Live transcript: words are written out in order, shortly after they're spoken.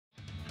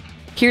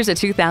Here's a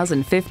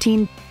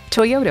 2015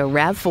 Toyota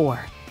RAV4.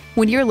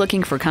 When you're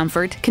looking for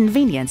comfort,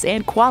 convenience,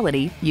 and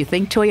quality, you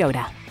think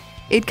Toyota.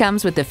 It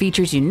comes with the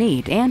features you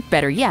need and,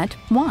 better yet,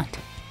 want.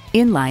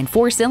 Inline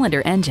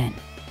 4-cylinder engine,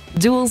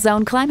 dual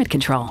zone climate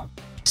control,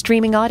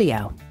 streaming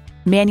audio,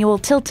 manual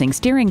tilting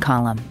steering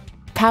column,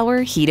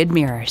 power heated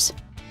mirrors,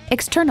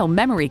 external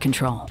memory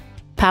control,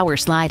 power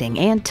sliding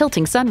and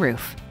tilting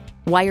sunroof,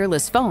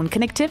 wireless phone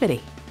connectivity,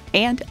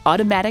 and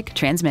automatic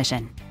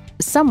transmission.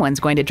 Someone's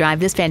going to drive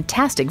this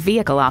fantastic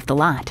vehicle off the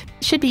lot.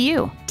 Should be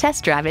you.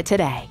 Test drive it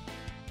today.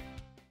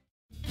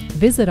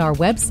 Visit our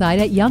website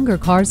at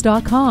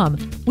youngercars.com.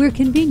 We're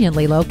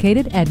conveniently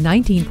located at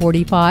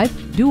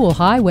 1945 Dual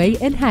Highway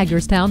in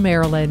Hagerstown,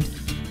 Maryland.